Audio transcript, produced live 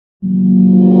Hey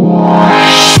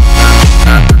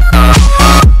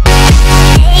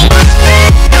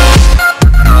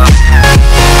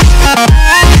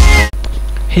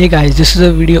guys, this is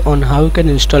a video on how you can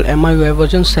install Miui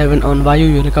version 7 on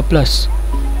YUREKA Plus.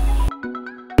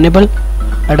 Enable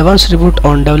advanced reboot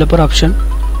on developer option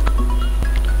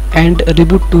and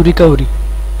reboot to recovery.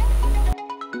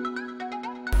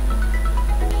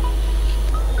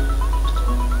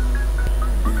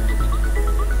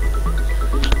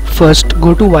 First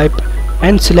go to wipe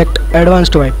and select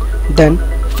advanced wipe. Then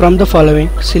from the following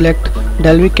select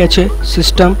dalvik cache,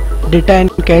 system, data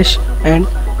and cache, and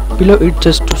below it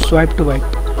just to swipe to wipe.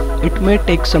 It may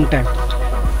take some time.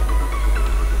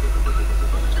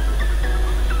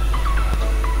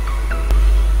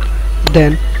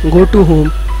 Then go to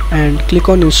home and click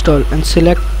on install and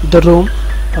select the ROM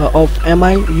of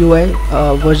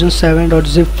Miui version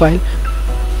 7.zip file.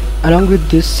 Along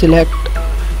with this select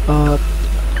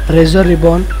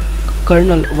RazorReborn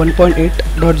kernel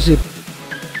 1.8.zip.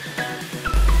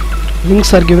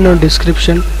 Links are given on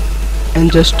description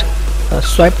and just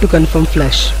swipe to confirm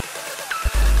flash.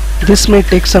 This may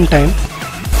take some time.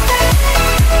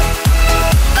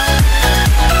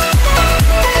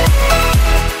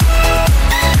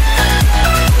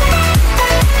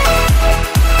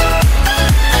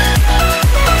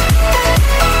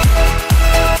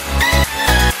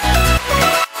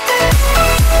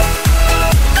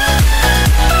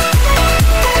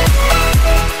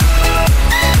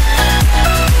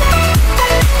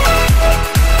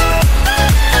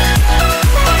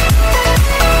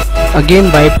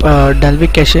 Again wipe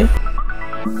dalvik cache.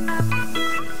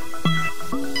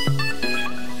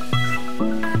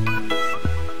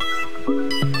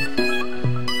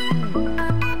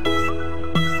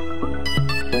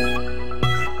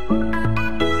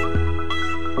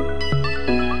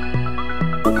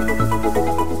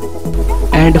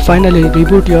 And finally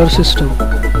reboot your system.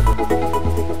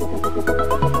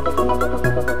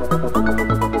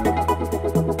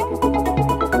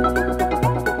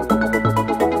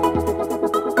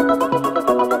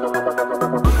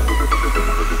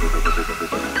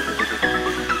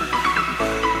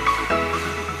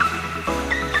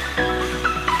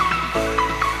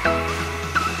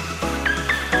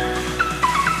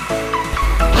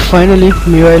 Finally,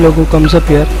 Miui logo comes up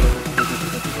here.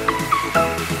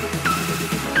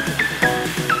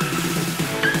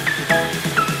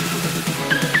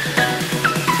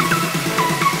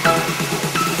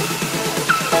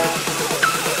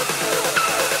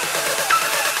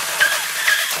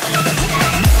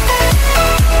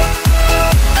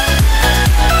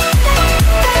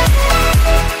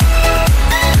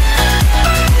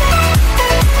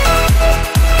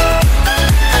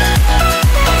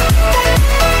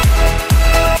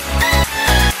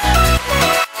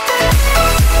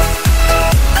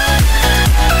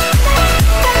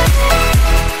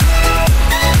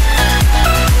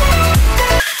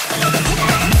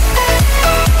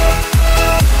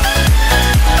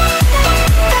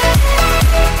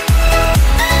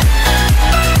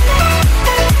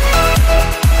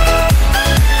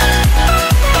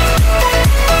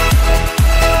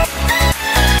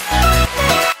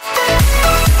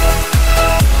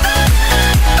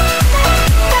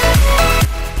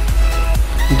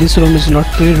 This ROM is not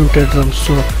pre-rooted ROM,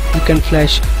 so you can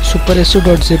flash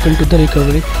SuperSU.zip into the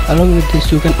recovery. Along with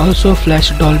this, you can also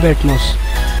flash Dolby Atmos.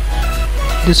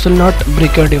 This will not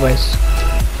break your device.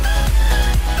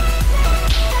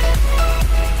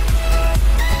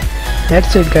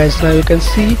 That's it guys. Now you can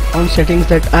see on settings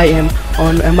that I am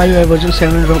on Miui version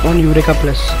 7 ROM on YUREKA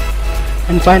Plus.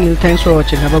 And finally, thanks for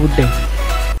watching. Have a good day.